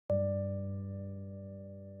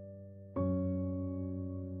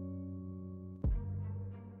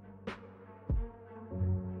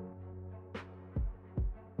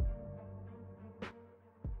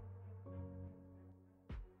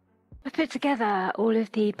put together all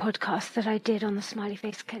of the podcasts that I did on the Smiley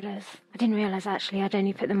Face Killers. I didn't realise actually I'd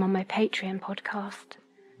only put them on my Patreon podcast.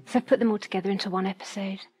 So I've put them all together into one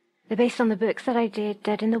episode. They're based on the books that I did,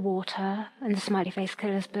 Dead in the Water, and the Smiley Face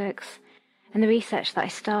Killers books, and the research that I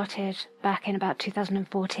started back in about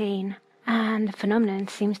 2014. And the phenomenon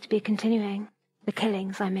seems to be continuing. The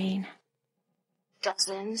killings, I mean.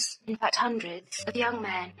 Dozens, in fact hundreds, of young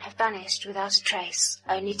men have vanished without a trace,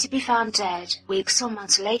 only to be found dead weeks or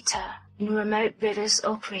months later in remote rivers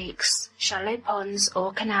or creeks, shallow ponds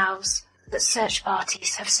or canals that search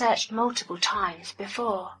parties have searched multiple times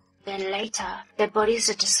before. Then later, their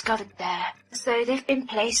bodies are discovered there, as though they've been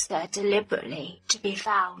placed there deliberately to be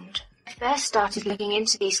found. I first started looking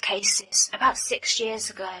into these cases about 6 years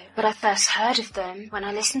ago, but I first heard of them when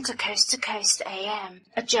I listened to Coast to Coast AM.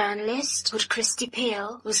 A journalist called Christy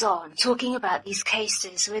Peel was on, talking about these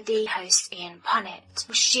cases with the host Ian Punnett.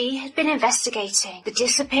 She had been investigating the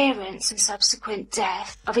disappearance and subsequent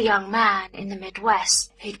death of a young man in the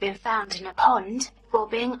Midwest who'd been found in a pond,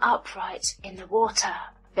 bobbing upright in the water.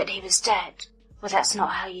 But he was dead. Well, that's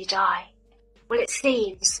not how you die. Well, it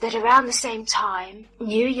seems that around the same time,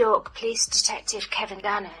 New York Police Detective Kevin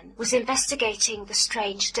Gannon was investigating the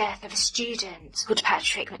strange death of a student called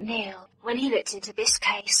Patrick McNeil. When he looked into this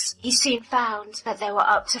case, he soon found that there were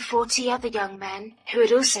up to 40 other young men who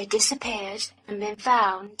had also disappeared and been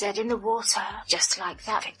found dead in the water, just like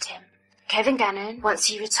that victim. Kevin Gannon, once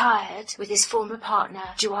he retired with his former partner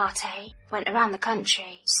Duarte, went around the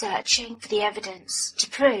country searching for the evidence to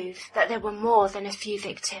prove that there were more than a few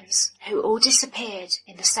victims who all disappeared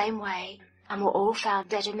in the same way and were all found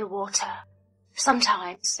dead in the water.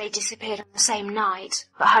 Sometimes they disappeared on the same night,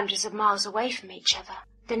 but hundreds of miles away from each other.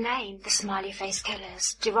 The name, the Smiley Face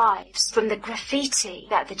Killers, derives from the graffiti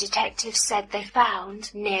that the detectives said they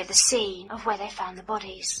found near the scene of where they found the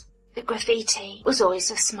bodies. The graffiti was always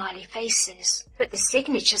of smiley faces, but the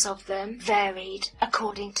signatures of them varied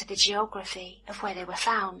according to the geography of where they were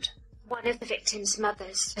found. One of the victims'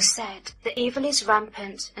 mothers has said that evil is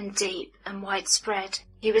rampant and deep and widespread.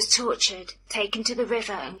 He was tortured, taken to the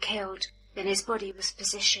river and killed, then his body was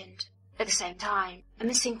positioned. At the same time, a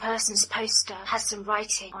missing persons poster had some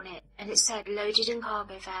writing on it, and it said loaded in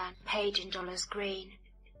cargo van, paid in dollars green.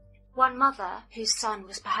 One mother, whose son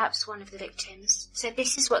was perhaps one of the victims, said,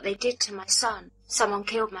 "This is what they did to my son. Someone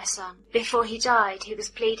killed my son. Before he died, he was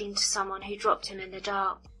pleading to someone who dropped him in the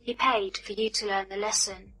dark. He paid for you to learn the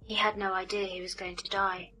lesson. He had no idea he was going to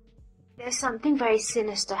die." There's something very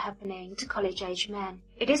sinister happening to college-age men.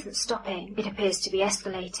 It isn't stopping, it appears to be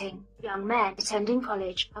escalating. Young men attending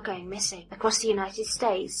college are going missing across the United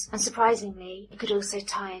States, and surprisingly, it could also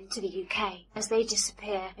tie into the UK, as they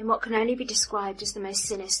disappear in what can only be described as the most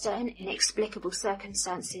sinister and inexplicable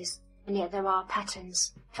circumstances. And yet there are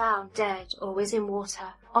patterns. Found dead, always in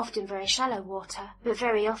water, often very shallow water, but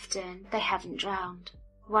very often they haven't drowned.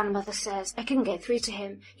 One mother says, "I couldn't get through to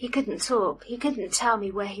him. He couldn't talk. He couldn't tell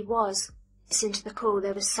me where he was." Listening to the call,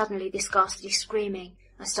 there was suddenly this ghastly screaming.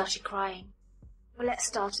 I started crying. Well, let's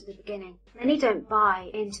start at the beginning. Many don't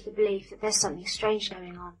buy into the belief that there's something strange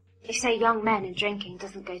going on. They say young men and drinking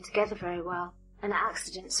doesn't go together very well, and that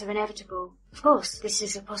accidents are inevitable. Of course, this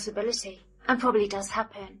is a possibility, and probably does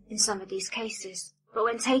happen in some of these cases. But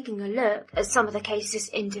when taking a look at some of the cases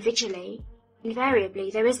individually,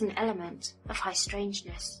 invariably there is an element of high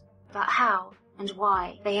strangeness about how and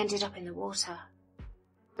why they ended up in the water.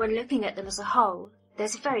 When looking at them as a whole,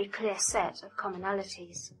 there's a very clear set of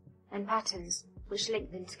commonalities and patterns which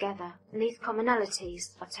link them together, and these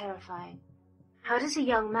commonalities are terrifying. How does a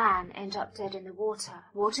young man end up dead in the water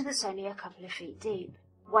that's only a couple of feet deep?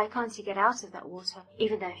 Why can't he get out of that water,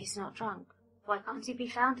 even though he's not drunk? Why can't he be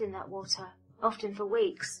found in that water, often for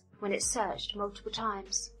weeks, when it's searched multiple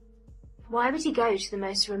times? Why would he go to the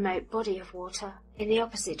most remote body of water, in the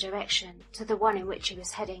opposite direction to the one in which he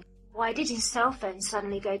was heading? Why did his cell phone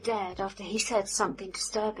suddenly go dead after he said something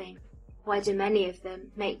disturbing? Why do many of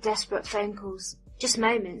them make desperate phone calls, just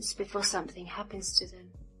moments before something happens to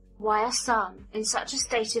them? Why are some in such a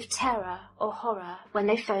state of terror or horror when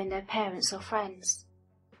they phone their parents or friends?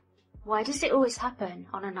 Why does it always happen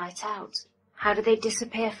on a night out? How do they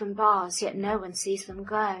disappear from bars yet no one sees them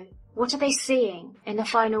go? What are they seeing in the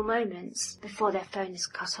final moments before their phone is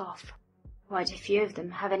cut off? Why do few of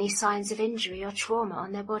them have any signs of injury or trauma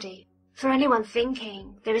on their body? For anyone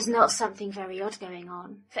thinking there is not something very odd going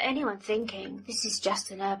on, for anyone thinking this is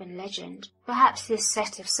just an urban legend, perhaps this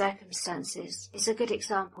set of circumstances is a good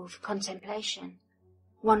example for contemplation.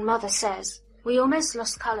 One mother says, "We almost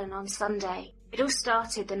lost Cullen on Sunday. It all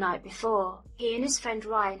started the night before. He and his friend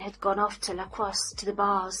Ryan had gone off to La Crosse to the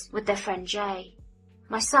bars with their friend Jay.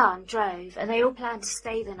 My son drove, and they all planned to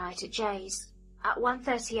stay the night at Jay's. At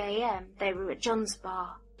 1:30 a.m, they were at John's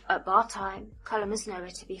bar. At bar time, Cullen was nowhere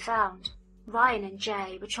to be found. Ryan and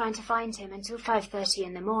Jay were trying to find him until 5:30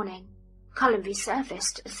 in the morning. Cullen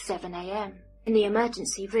resurfaced at 7 a.m, in the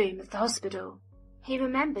emergency room of the hospital. He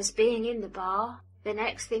remembers being in the bar. The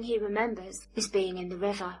next thing he remembers is being in the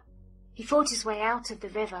river. He fought his way out of the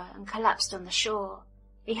river and collapsed on the shore.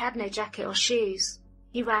 He had no jacket or shoes.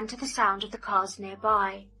 He ran to the sound of the cars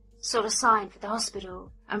nearby, saw a sign for the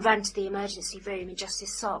hospital, and ran to the emergency room in just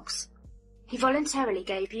his socks. He voluntarily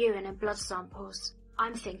gave urine and blood samples.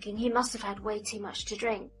 I'm thinking he must have had way too much to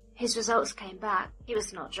drink. His results came back. He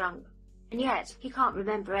was not drunk. And yet, he can't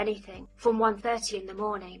remember anything from 1:30 in the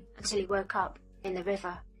morning until he woke up in the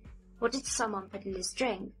river. What did someone put in his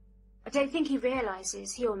drink? I don't think he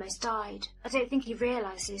realizes he almost died. I don't think he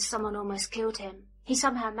realizes someone almost killed him. He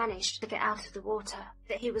somehow managed to get out of the water.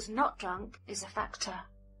 That he was not drunk is a factor.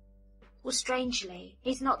 Well, strangely,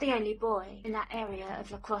 he's not the only boy in that area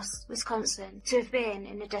of La Crosse, Wisconsin, to have been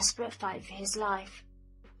in a desperate fight for his life.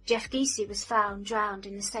 Jeff Giese was found drowned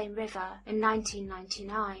in the same river in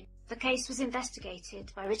 1999. The case was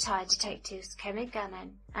investigated by retired detectives Kevin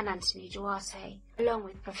Gannon and Anthony Duarte, along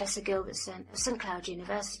with Professor Gilbertson of St. Cloud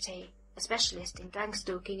University, a specialist in gang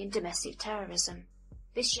stalking and domestic terrorism.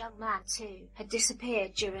 This young man, too, had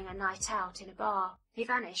disappeared during a night out in a bar. He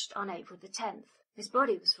vanished on April the 10th. His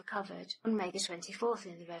body was recovered on May the 24th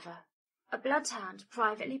in the river. A bloodhound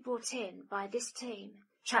privately brought in by this team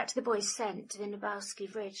tracked the boy's scent to the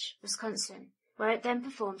Nebowski Ridge, Wisconsin, where it then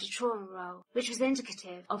performed a trauma roll, which was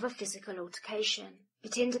indicative of a physical altercation.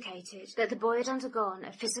 It indicated that the boy had undergone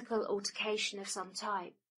a physical altercation of some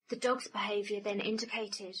type. The dog's behaviour then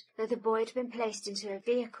indicated that the boy had been placed into a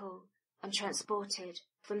vehicle and transported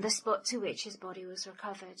from the spot to which his body was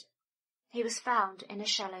recovered. He was found in a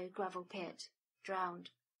shallow gravel pit,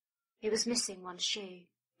 drowned. He was missing one shoe,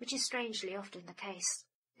 which is strangely often the case.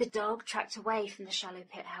 The dog tracked away from the shallow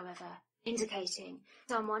pit, however, indicating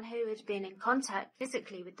someone who had been in contact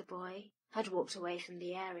physically with the boy had walked away from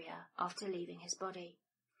the area after leaving his body.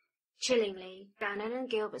 Chillingly, Gannon and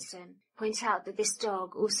Gilbertson point out that this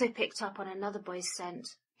dog also picked up on another boy's scent,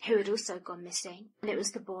 who had also gone missing, and it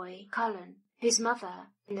was the boy, Cullen, whose mother,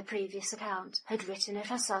 in the previous account, had written of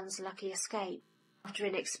her son's lucky escape after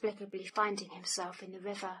inexplicably finding himself in the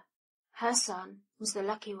river. Her son was the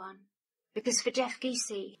lucky one, because for Jeff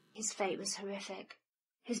Giese, his fate was horrific.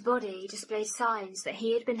 His body displayed signs that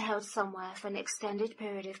he had been held somewhere for an extended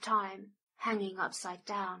period of time, hanging upside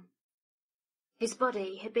down. His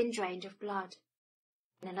body had been drained of blood.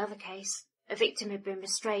 In another case, a victim had been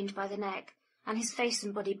restrained by the neck and his face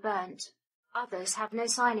and body burnt. Others have no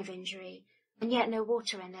sign of injury, and yet no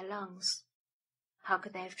water in their lungs. How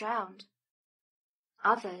could they have drowned?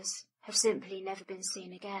 Others have simply never been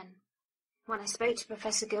seen again. When I spoke to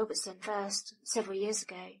Professor Gilbertson first, several years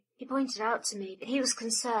ago, he pointed out to me that he was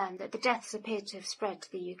concerned that the deaths appeared to have spread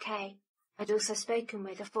to the UK. I'd also spoken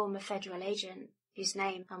with a former federal agent, whose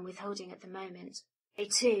name I'm withholding at the moment. They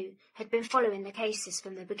too had been following the cases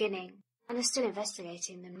from the beginning, and are still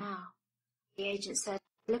investigating them now. The agent said,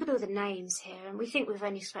 "Look at all the names here, and we think we've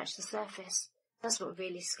only scratched the surface. That's what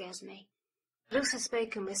really scares me." I'd also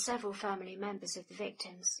spoken with several family members of the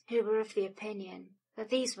victims, who were of the opinion that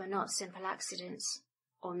these were not simple accidents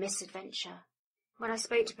or misadventure. When I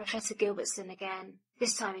spoke to Professor Gilbertson again,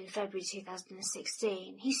 this time in February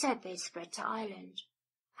 2016, he said they'd spread to Ireland.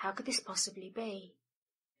 How could this possibly be?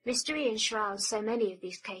 Mystery enshrouds so many of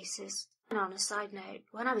these cases, and on a side note,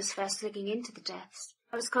 when I was first looking into the deaths,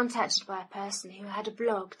 I was contacted by a person who had a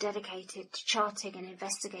blog dedicated to charting and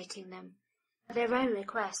investigating them. At their own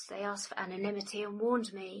request, they asked for anonymity and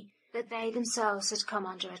warned me that they themselves had come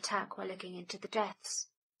under attack while looking into the deaths,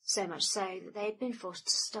 so much so that they had been forced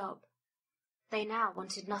to stop. They now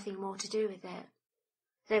wanted nothing more to do with it.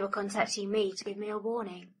 They were contacting me to give me a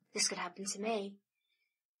warning. This could happen to me.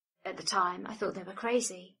 At the time, I thought they were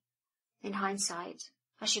crazy. In hindsight,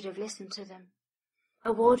 I should have listened to them.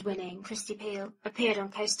 Award-winning Christy Peel appeared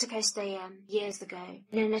on Coast to Coast AM years ago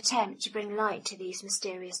in an attempt to bring light to these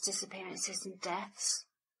mysterious disappearances and deaths.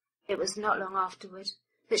 It was not long afterward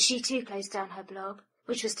that she too closed down her blog,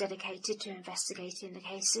 which was dedicated to investigating the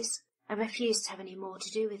cases, and refused to have any more to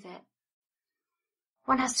do with it.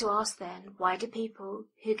 One has to ask then, why do people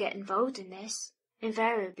who get involved in this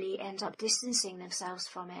invariably end up distancing themselves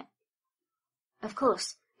from it? Of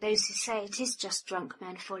course, those who say it is just drunk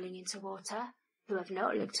men falling into water, who have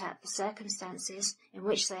not looked at the circumstances in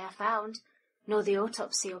which they are found, nor the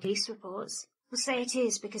autopsy or police reports, will say it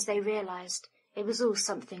is because they realised it was all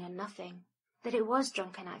something and nothing, that it was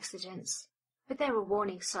drunken accidents. But there are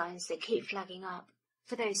warning signs that keep flagging up,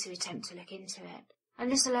 for those who attempt to look into it,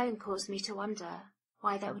 and this alone caused me to wonder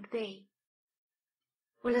why that would be.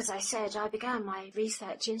 Well, as I said, I began my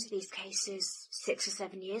research into these cases 6 or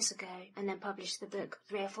 7 years ago, and then published the book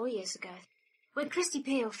 3 or 4 years ago. When Christy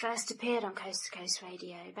Peel first appeared on Coast to Coast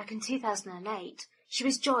Radio back in 2008, she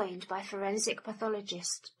was joined by forensic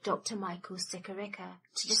pathologist Dr. Michael Sikorica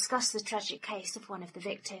to discuss the tragic case of one of the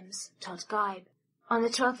victims, Todd Geib. On the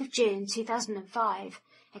 12th of June 2005,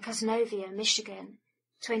 in Cazenovia, Michigan,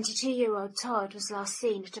 22-year-old Todd was last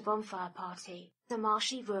seen at a bonfire party in a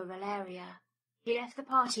marshy rural area. He left the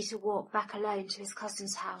party to walk back alone to his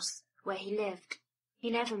cousin's house, where he lived. He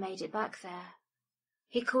never made it back there.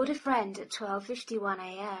 He called a friend at 12:51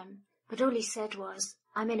 a.m., but all he said was,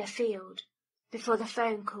 "I'm in a field," before the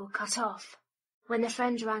phone call cut off. When the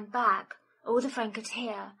friend rang back, all the friend could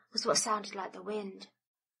hear was what sounded like the wind.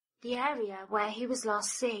 The area where he was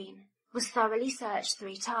last seen was thoroughly searched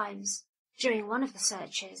 3 times. During one of the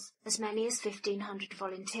searches, as many as 1,500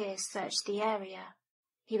 volunteers searched the area.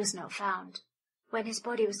 He was not found. When his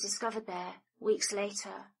body was discovered there, weeks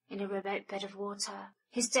later, in a remote bed of water,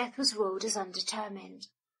 his death was ruled as undetermined.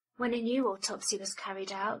 When a new autopsy was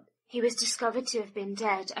carried out, he was discovered to have been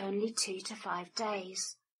dead only 2 to 5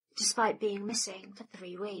 days, despite being missing for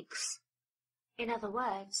 3 weeks. In other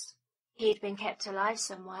words, he had been kept alive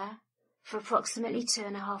somewhere for approximately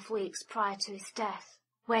 2.5 weeks prior to his death.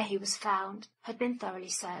 Where he was found had been thoroughly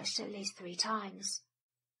searched at least 3 times.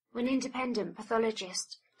 When independent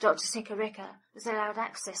pathologist Dr. Sikorica was allowed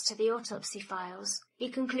access to the autopsy files, he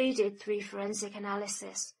concluded through forensic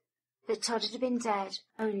analysis that Todd had been dead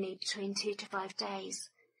only between 2 to 5 days.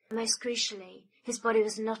 Most crucially, his body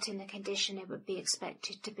was not in the condition it would be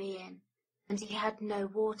expected to be in, and he had no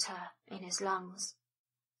water in his lungs,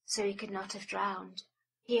 so he could not have drowned.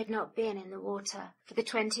 He had not been in the water for the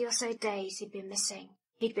 20 or so days he'd been missing.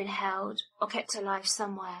 He'd been held or kept alive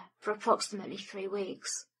somewhere for approximately 3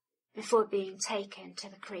 weeks, before being taken to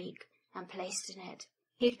the creek and placed in it.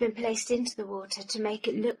 He'd been placed into the water to make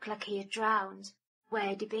it look like he had drowned. Where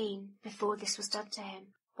had he been before this was done to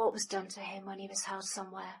him? What was done to him when he was held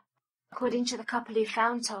somewhere? According to the couple who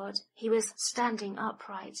found Todd, he was standing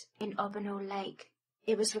upright in Obanall Lake.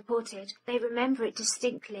 It was reported they remember it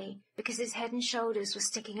distinctly because his head and shoulders were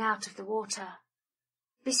sticking out of the water.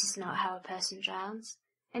 This is not how a person drowns,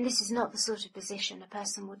 and this is not the sort of position a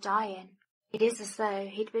person would die in. It is as though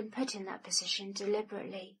he'd been put in that position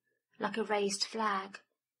deliberately, like a raised flag,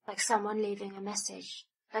 like someone leaving a message,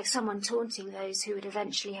 like someone taunting those who would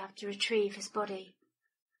eventually have to retrieve his body.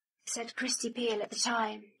 Said Christy Peel at the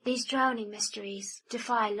time, "These drowning mysteries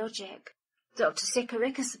defy logic." Dr.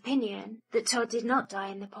 Sikorica's opinion that Todd did not die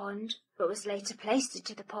in the pond, but was later placed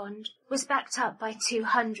into the pond, was backed up by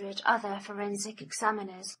 200 other forensic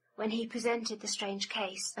examiners when he presented the strange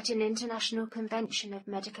case at an international convention of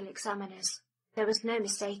medical examiners. There was no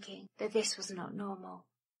mistaking that this was not normal.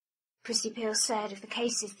 Christy Peel said of the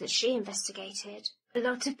cases that she investigated, "A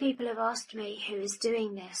lot of people have asked me who is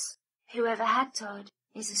doing this. Whoever had Todd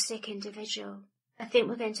is a sick individual. I think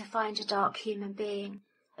we're going to find a dark human being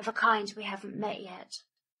of a kind we haven't met yet.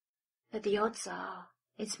 But the odds are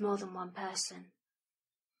it's more than one person."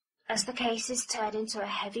 As the cases turn into a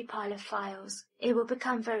heavy pile of files, it will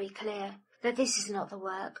become very clear that this is not the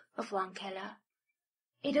work of one killer.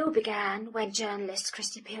 It all began when journalist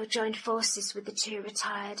Christy Peel joined forces with the 2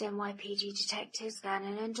 retired NYPD detectives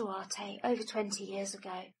Gannon and Duarte over 20 years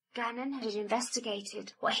ago. Gannon had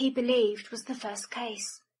investigated what he believed was the first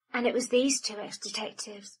case, and it was these 2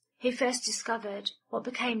 ex-detectives who first discovered what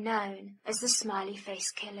became known as the Smiley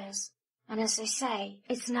Face Killers. And as they say,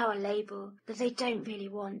 it's now a label that they don't really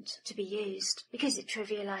want to be used because it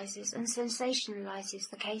trivializes and sensationalizes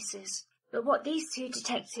the cases. But what these 2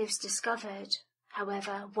 detectives discovered,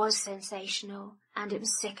 however, was sensational, and it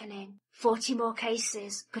was sickening. 40 more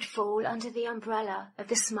cases could fall under the umbrella of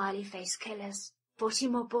the Smiley Face Killers. 40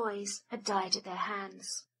 more boys had died at their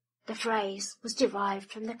hands. The phrase was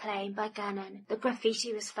derived from the claim by Gannon that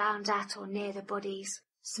graffiti was found at or near the bodies,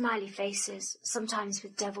 smiley faces, sometimes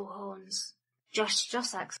with devil horns. Josh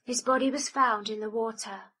Jossack's, his body was found in the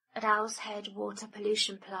water at Owl's Head Water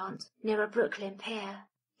Pollution Plant near a Brooklyn pier.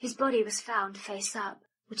 His body was found face up,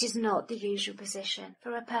 which is not the usual position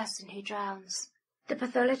for a person who drowns. The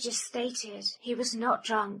pathologist stated he was not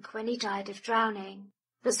drunk when he died of drowning,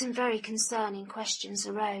 but some very concerning questions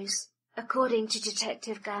arose. According to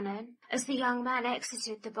Detective Gannon, as the young man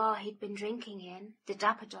exited the bar he'd been drinking in, the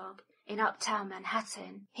Dapper Dog, in uptown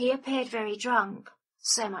Manhattan, he appeared very drunk,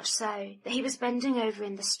 so much so that he was bending over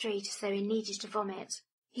in the street as though he needed to vomit.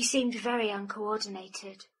 He seemed very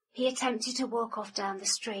uncoordinated. He attempted to walk off down the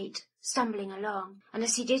street, stumbling along, and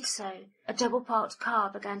as he did so, a double-parked car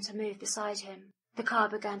began to move beside him. The car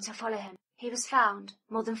began to follow him. He was found,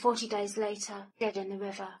 more than 40 days later, dead in the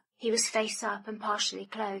river. He was face up and partially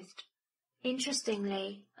clothed.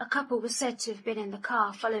 Interestingly, a couple was said to have been in the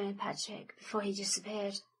car following Patrick before he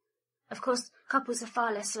disappeared. Of course, couples are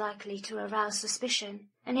far less likely to arouse suspicion,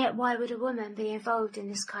 and yet why would a woman be involved in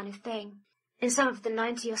this kind of thing? In some of the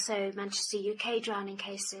 90 or so Manchester UK drowning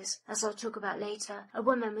cases, as I'll talk about later, a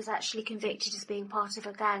woman was actually convicted as being part of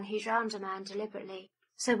a gang who drowned a man deliberately.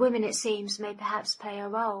 So women, it seems, may perhaps play a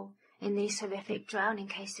role in these horrific drowning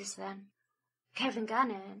cases then. Kevin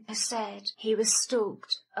Gannon has said he was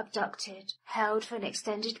stalked, abducted, held for an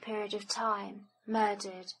extended period of time,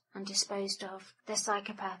 murdered and disposed of. They're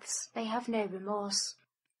psychopaths. They have no remorse.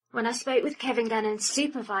 When I spoke with Kevin Gannon's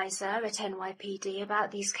supervisor at NYPD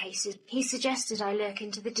about these cases, he suggested I look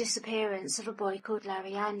into the disappearance of a boy called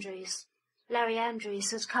Larry Andrews. Larry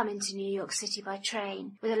Andrews had come into New York City by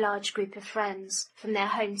train with a large group of friends from their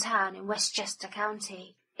hometown in Westchester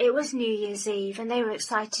County. It was New Year's Eve and they were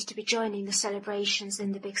excited to be joining the celebrations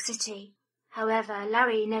in the big city. However,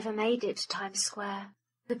 Larry never made it to Times Square.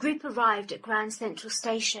 The group arrived at Grand Central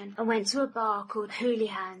Station and went to a bar called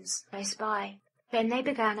Hooligans close by. Then they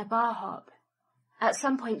began a bar hop. At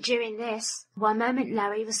some point during this, one moment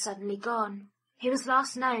Larry was suddenly gone. He was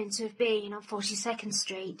last known to have been on 42nd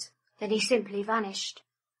Street. Then he simply vanished.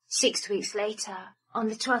 6 weeks later, on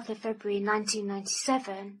the 12th of February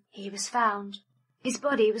 1997, he was found. His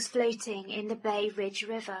body was floating in the Bay Ridge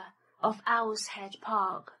River off Owl's Head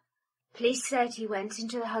Park. Police said he went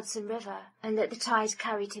into the Hudson River and that the tide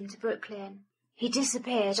carried him to Brooklyn. He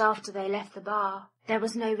disappeared after they left the bar. There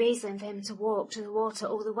was no reason for him to walk to the water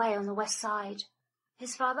all the way on the west side.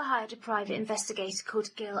 His father hired a private investigator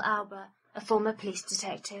called Gil Alba, a former police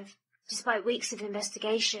detective. Despite weeks of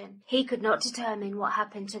investigation, he could not determine what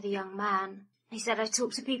happened to the young man. He said, "I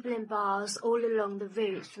talked to people in bars all along the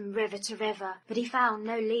route from river to river, but he found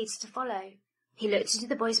no leads to follow. He looked into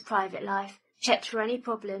the boy's private life, checked for any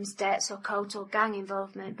problems, debts or cult or gang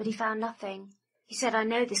involvement, but he found nothing. He said, I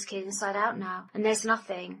know this kid inside out now, and there's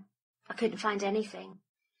nothing. I couldn't find anything."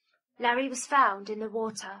 Larry was found in the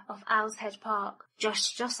water off Owl's Head Park.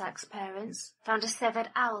 Josh Josak's parents found a severed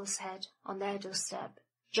owl's head on their doorstep.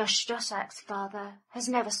 Josh Josak's father has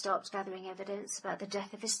never stopped gathering evidence about the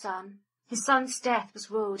death of his son. His son's death was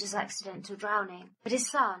ruled as accidental drowning, but his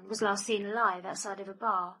son was last seen alive outside of a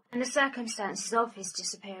bar, and the circumstances of his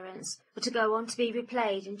disappearance were to go on to be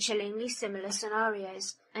replayed in chillingly similar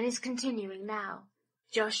scenarios, and is continuing now.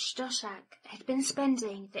 Josh Josak had been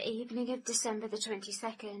spending the evening of December the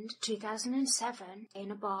 22nd, 2007,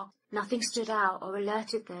 in a bar. Nothing stood out or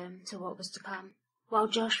alerted them to what was to come. While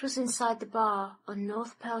Josh was inside the bar on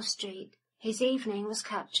North Pearl Street, his evening was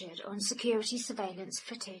captured on security surveillance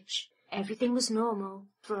footage. Everything was normal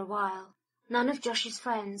for a while. None of Josh's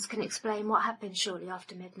friends can explain what happened shortly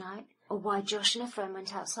after midnight, or why Josh and a friend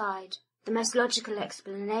went outside. The most logical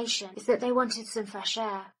explanation is that they wanted some fresh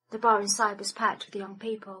air. The bar inside was packed with young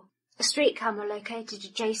people. A street camera located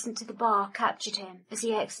adjacent to the bar captured him as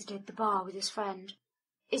he exited the bar with his friend.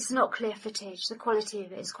 It's not clear footage, the quality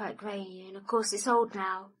of it is quite grainy, and of course it's old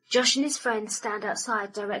now. Josh and his friend stand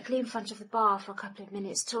outside directly in front of the bar for a couple of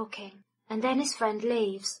minutes talking, and then his friend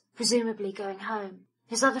leaves, presumably going home.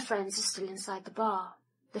 His other friends are still inside the bar.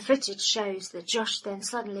 The footage shows that Josh then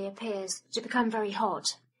suddenly appears to become very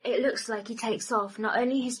hot. It looks like he takes off not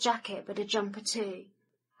only his jacket but a jumper too.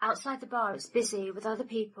 Outside the bar it's busy with other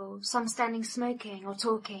people, some standing smoking or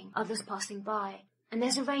talking, others passing by. And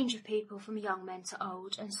there's a range of people from young men to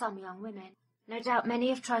old and some young women. No doubt many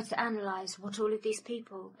have tried to analyse what all of these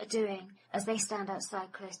people are doing as they stand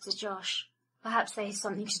outside close to Josh. Perhaps they had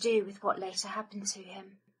something to do with what later happened to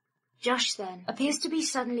him. Josh, then, appears to be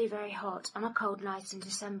suddenly very hot on a cold night in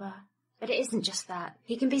December. But it isn't just that.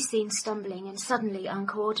 He can be seen stumbling and suddenly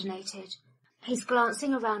uncoordinated. He's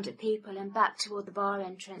glancing around at people and back toward the bar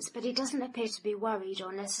entrance, but he doesn't appear to be worried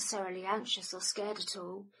or necessarily anxious or scared at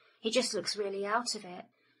all. He just looks really out of it.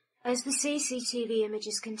 As the CCTV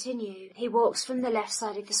images continue, he walks from the left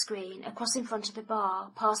side of the screen, across in front of the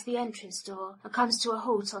bar, past the entrance door, and comes to a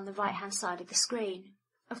halt on the right-hand side of the screen.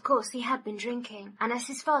 Of course, he had been drinking, and as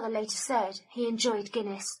his father later said, he enjoyed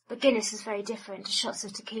Guinness, but Guinness is very different to shots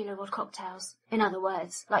of tequila or cocktails. In other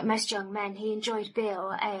words, like most young men, he enjoyed beer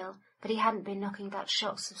or ale, but he hadn't been knocking back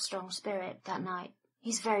shots of strong spirit that night.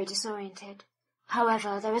 He's very disoriented.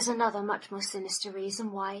 However, there is another much more sinister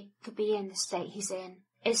reason why he could be in the state he's in.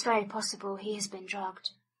 It's very possible he has been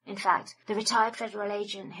drugged. In fact, the retired federal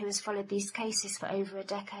agent who has followed these cases for over a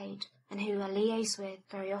decade, and who I liaise with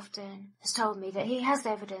very often, has told me that he has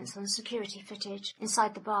evidence on security footage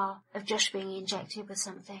inside the bar of Josh being injected with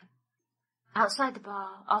something. Outside the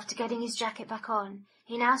bar, after getting his jacket back on,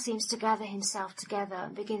 he now seems to gather himself together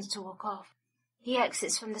and begins to walk off. He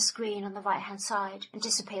exits from the screen on the right-hand side and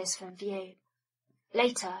disappears from view.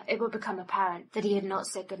 Later, it will become apparent that he had not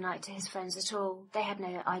said goodnight to his friends at all. They had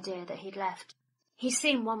no idea that he'd left. He's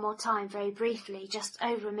seen one more time very briefly, just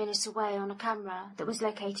over a minute away on a camera that was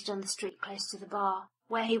located on the street close to the bar.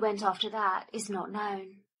 Where he went after that is not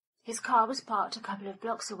known. His car was parked a couple of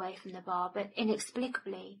blocks away from the bar, but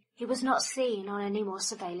inexplicably, he was not seen on any more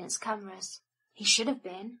surveillance cameras. He should have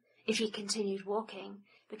been, if he continued walking,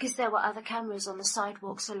 because there were other cameras on the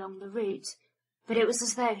sidewalks along the route, but it was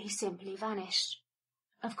as though he simply vanished.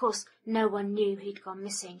 Of course, no one knew he'd gone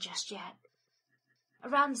missing just yet.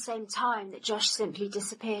 Around the same time that Josh simply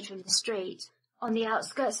disappeared from the street, on the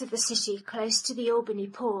outskirts of the city close to the Albany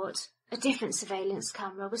port, a different surveillance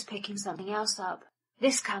camera was picking something else up.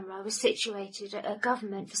 This camera was situated at a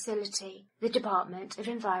government facility, the Department of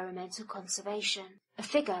Environmental Conservation. A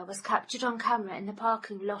figure was captured on camera in the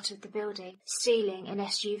parking lot of the building, stealing an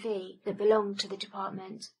SUV that belonged to the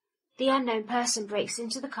department. The unknown person breaks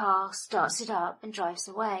into the car, starts it up, and drives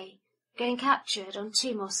away, getting captured on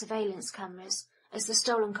 2 more surveillance cameras as the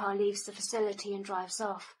stolen car leaves the facility and drives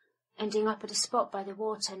off, ending up at a spot by the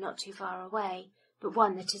water not too far away, but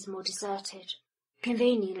one that is more deserted.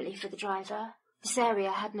 Conveniently for the driver, this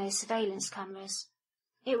area had no surveillance cameras.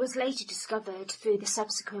 It was later discovered through the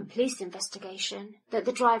subsequent police investigation that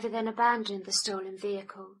the driver then abandoned the stolen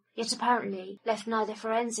vehicle, yet apparently left neither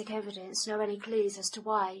forensic evidence nor any clues as to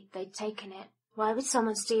why they'd taken it. Why would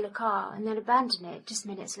someone steal a car and then abandon it just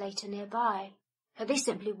minutes later nearby? Had they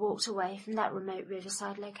simply walked away from that remote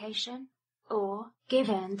riverside location? Or,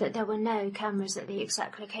 given that there were no cameras at the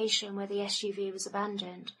exact location where the SUV was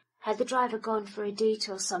abandoned, had the driver gone for a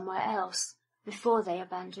detour somewhere else before they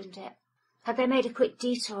abandoned it? Had they made a quick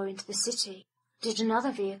detour into the city? Did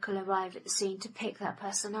another vehicle arrive at the scene to pick that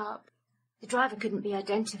person up? The driver couldn't be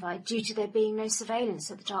identified due to there being no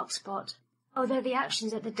surveillance at the dark spot. Although the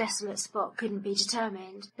actions at the desolate spot couldn't be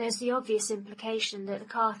determined, there's the obvious implication that the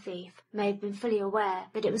car thief may have been fully aware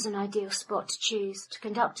that it was an ideal spot to choose to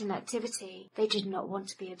conduct an activity they did not want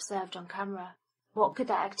to be observed on camera. What could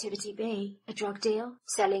that activity be? A drug deal?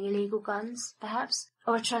 Selling illegal guns, perhaps?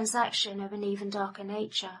 Or a transaction of an even darker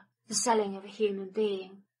nature? The selling of a human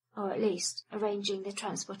being, or at least arranging the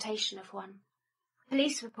transportation of one.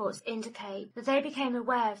 Police reports indicate that they became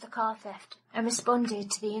aware of the car theft and responded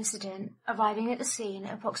to the incident, arriving at the scene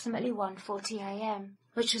at approximately 1:40 a.m.,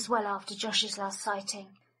 which was well after Josh's last sighting.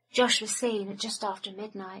 Josh was seen at just after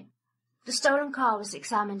midnight. The stolen car was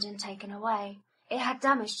examined and taken away. It had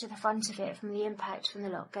damage to the front of it from the impact from the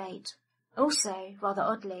lock gate. Also, rather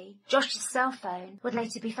oddly, Josh's cell phone would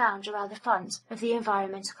later be found around the front of the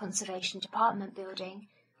Environmental Conservation Department building,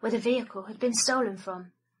 where the vehicle had been stolen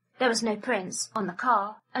from. There was no prints on the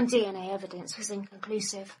car, and DNA evidence was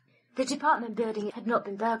inconclusive. The department building had not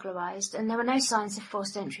been burglarized, and there were no signs of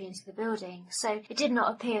forced entry into the building, so it did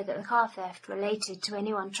not appear that the car theft related to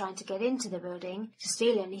anyone trying to get into the building to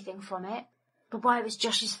steal anything from it. But why was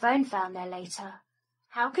Josh's phone found there later?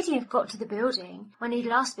 How could he have got to the building when he'd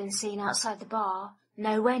last been seen outside the bar,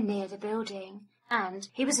 nowhere near the building, and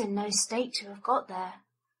he was in no state to have got there?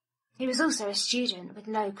 He was also a student with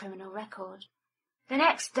no criminal record. The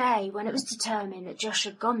next day, when it was determined that Josh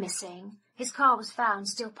had gone missing, his car was found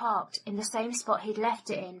still parked in the same spot he'd left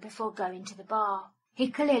it in before going to the bar. He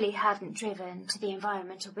clearly hadn't driven to the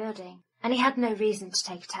environmental building, and he had no reason to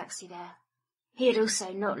take a taxi there. He had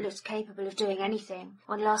also not looked capable of doing anything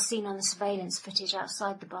when last seen on the surveillance footage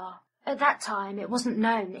outside the bar. At that time, it wasn't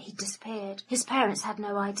known that he'd disappeared. His parents had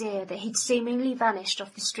no idea that he'd seemingly vanished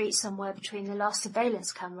off the street somewhere between the last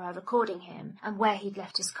surveillance camera recording him and where he'd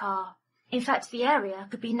left his car. In fact, the area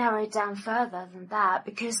could be narrowed down further than that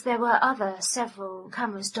because there were several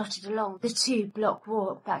cameras dotted along the 2-block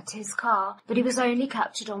walk back to his car, but he was only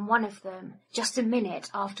captured on one of them just a minute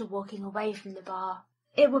after walking away from the bar.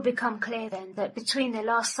 It would become clear then that between the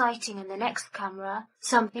last sighting and the next camera,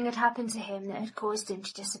 something had happened to him that had caused him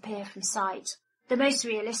to disappear from sight. The most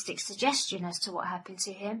realistic suggestion as to what happened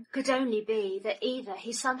to him could only be that either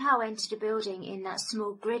he somehow entered a building in that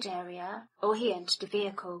small grid area, or he entered a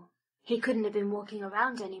vehicle. He couldn't have been walking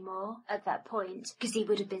around anymore at that point because he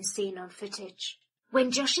would have been seen on footage. When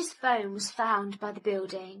Josh's phone was found by the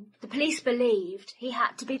building, the police believed he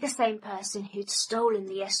had to be the same person who'd stolen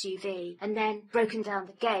the SUV and then broken down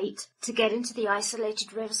the gate to get into the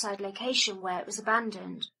isolated riverside location where it was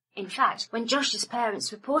abandoned. In fact, when Josh's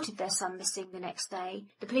parents reported their son missing the next day,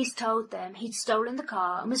 the police told them he'd stolen the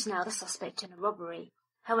car and was now the suspect in a robbery.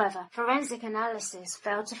 However, forensic analysis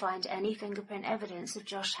failed to find any fingerprint evidence of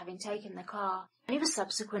Josh having taken the car, and he was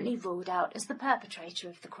subsequently ruled out as the perpetrator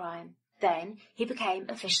of the crime. Then, he became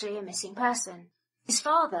officially a missing person. His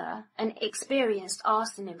father, an experienced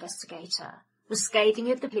arson investigator, was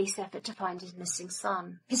scathing of the police effort to find his missing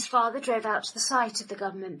son. His father drove out to the site of the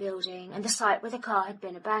government building and the site where the car had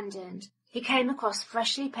been abandoned. He came across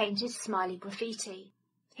freshly painted smiley graffiti.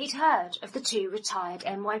 He'd heard of the two retired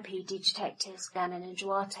NYPD detectives, Gannon and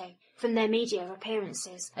Duarte, from their media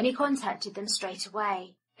appearances, and he contacted them straight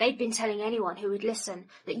away. They'd been telling anyone who would listen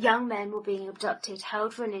that young men were being abducted,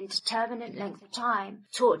 held for an indeterminate length of time,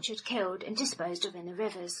 tortured, killed, and disposed of in the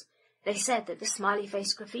rivers. They said that the smiley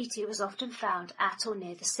face graffiti was often found at or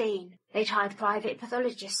near the scene. They'd hired private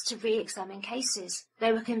pathologists to re-examine cases.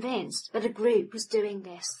 They were convinced that a group was doing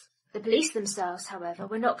this. The police themselves, however,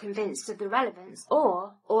 were not convinced of the relevance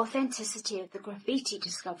or authenticity of the graffiti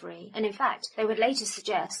discovery, and in fact, they would later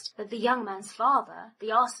suggest that the young man's father,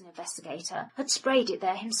 the arson investigator, had sprayed it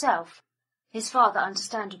there himself. His father,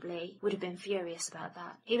 understandably, would have been furious about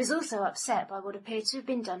that. He was also upset by what appeared to have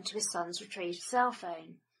been done to his son's retrieved cell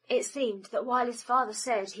phone. It seemed that while his father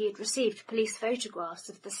said he had received police photographs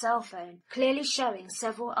of the cell phone, clearly showing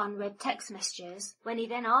several unread text messages, when he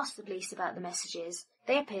then asked the police about the messages,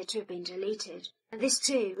 they appeared to have been deleted, and this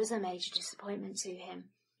too was a major disappointment to him.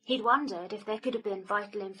 He'd wondered if there could have been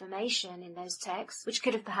vital information in those texts which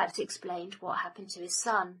could have perhaps explained what happened to his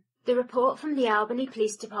son. The report from the Albany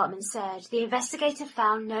Police Department said the investigator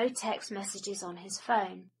found no text messages on his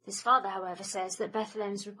phone. His father, however, says that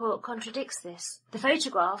Bethlehem's report contradicts this. The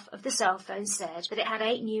photograph of the cell phone said that it had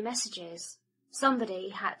 8 new messages. Somebody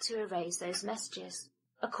had to erase those messages.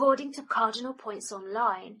 According to Cardinal Points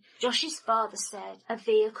Online, Josh's father said a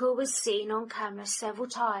vehicle was seen on camera several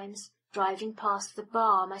times driving past the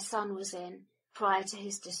bar my son was in prior to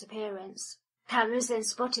his disappearance. Cameras then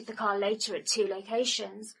spotted the car later at 2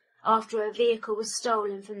 locations after a vehicle was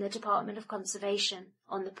stolen from the Department of Conservation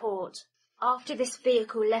on the port. After this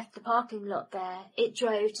vehicle left the parking lot there, it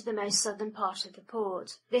drove to the most southern part of the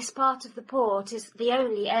port. This part of the port is the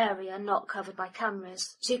only area not covered by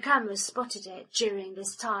cameras. 2 cameras spotted it during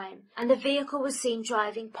this time, and the vehicle was seen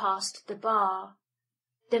driving past the bar.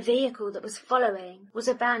 The vehicle that was following was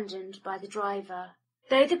abandoned by the driver.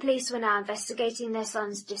 Though the police were now investigating their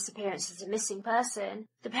son's disappearance as a missing person,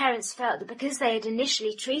 the parents felt that because they had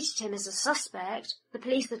initially treated him as a suspect, the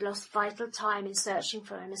police had lost vital time in searching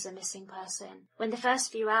for him as a missing person. When the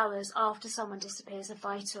first few hours after someone disappears are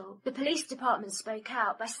vital, the police department spoke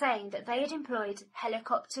out by saying that they had employed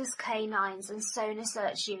helicopters, canines and sonar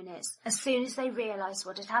search units as soon as they realised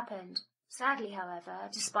what had happened. Sadly, however,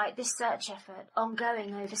 despite this search effort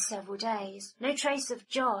ongoing over several days, no trace of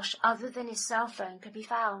Josh other than his cell phone could be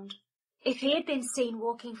found. If he had been seen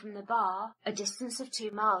walking from the bar, a distance of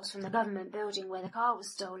 2 miles from the government building where the car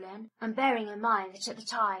was stolen, and bearing in mind that at the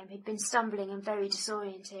time he'd been stumbling and very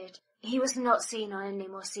disoriented, he was not seen on any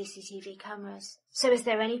more CCTV cameras. So is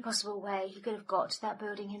there any possible way he could have got to that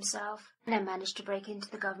building himself, and then managed to break into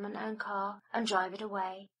the government-owned car and drive it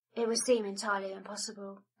away? It would seem entirely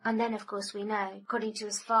impossible. And then, of course, we know, according to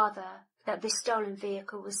his father, that this stolen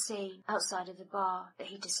vehicle was seen outside of the bar that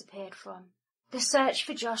he disappeared from. The search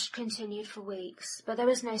for Josh continued for weeks, but there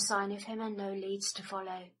was no sign of him and no leads to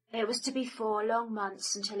follow. It was to be 4 long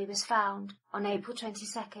months until he was found, on April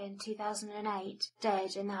 22nd, 2008,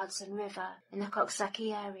 dead in the Hudson River, in the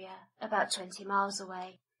Coxsackie area, about 20 miles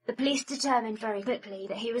away. The police determined very quickly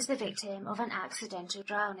that he was the victim of an accidental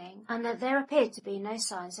drowning, and that there appeared to be no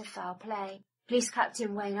signs of foul play. Police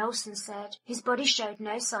Captain Wayne Olson said his body showed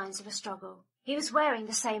no signs of a struggle. He was wearing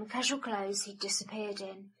the same casual clothes he'd disappeared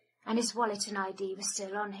in, and his wallet and ID were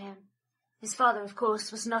still on him. His father, of course,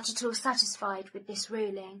 was not at all satisfied with this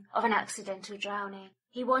ruling of an accidental drowning.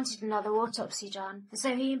 He wanted another autopsy done, and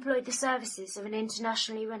so he employed the services of an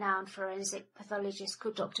internationally renowned forensic pathologist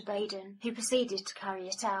called Dr. Baden, who proceeded to carry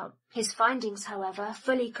it out. His findings, however,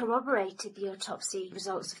 fully corroborated the autopsy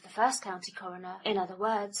results of the first county coroner. In other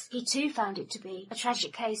words, he too found it to be a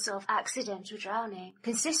tragic case of accidental drowning,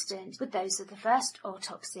 consistent with those of the first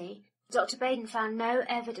autopsy. Dr. Baden found no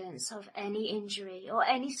evidence of any injury or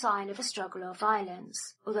any sign of a struggle or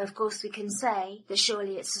violence, although of course we can say that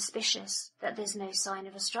surely it's suspicious that there's no sign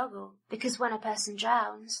of a struggle, because when a person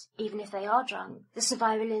drowns, even if they are drunk, the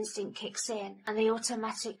survival instinct kicks in and they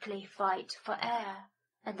automatically fight for air,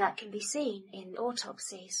 and that can be seen in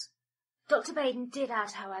autopsies. Dr. Baden did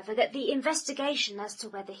add, however, that the investigation as to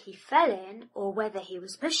whether he fell in or whether he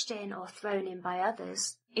was pushed in or thrown in by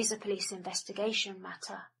others is a police investigation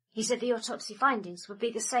matter. He said the autopsy findings would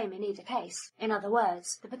be the same in either case. In other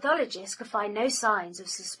words, the pathologist could find no signs of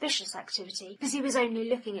suspicious activity because he was only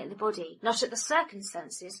looking at the body, not at the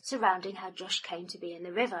circumstances surrounding how Josh came to be in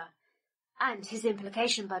the river. And his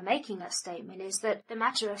implication by making that statement is that the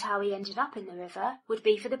matter of how he ended up in the river would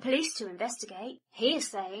be for the police to investigate. He is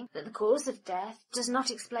saying that the cause of death does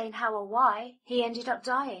not explain how or why he ended up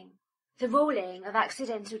dying. The ruling of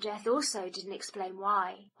accidental death also didn't explain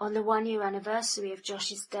why. On the 1-year anniversary of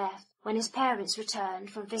Josh's death, when his parents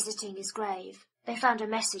returned from visiting his grave, they found a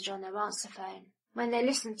message on their answer phone. When they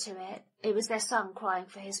listened to it, it was their son crying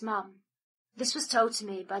for his mum. This was told to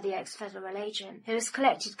me by the ex-federal agent who has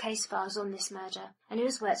collected case files on this murder and who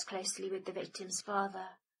has worked closely with the victim's father.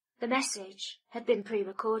 The message had been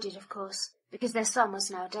pre-recorded, of course, because their son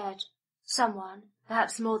was now dead. Someone,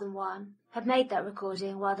 perhaps more than one, had made that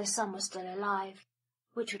recording while their son was still alive,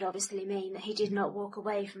 which would obviously mean that he did not walk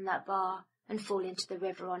away from that bar and fall into the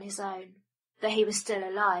river on his own, that he was still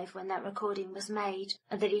alive when that recording was made,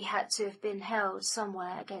 and that he had to have been held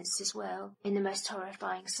somewhere against his will in the most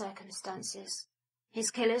horrifying circumstances.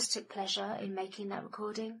 His killers took pleasure in making that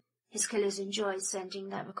recording. His killers enjoyed sending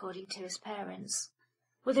that recording to his parents.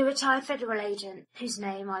 Well, the retired federal agent, whose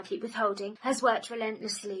name I keep withholding, has worked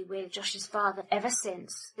relentlessly with Josh's father ever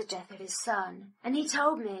since the death of his son, and he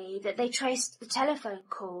told me that they traced the telephone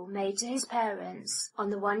call made to his parents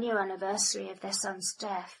on the 1-year anniversary of their son's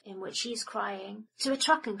death, in which he is crying, to a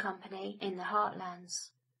trucking company in the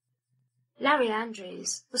Heartlands. Larry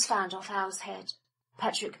Andrews was found off Owl's Head.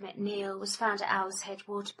 Patrick McNeil was found at Owl's Head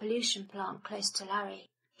water pollution plant close to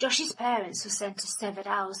Larry. Josh's parents were sent to Severed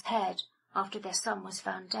Owl's Head after their son was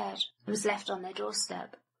found dead. It was left on their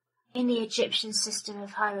doorstep. In the Egyptian system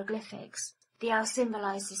of hieroglyphics, the owl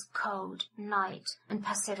symbolizes cold, night, and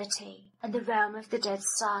passivity, and the realm of the dead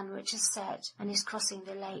sun which has set and is crossing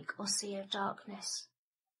the lake or sea of darkness.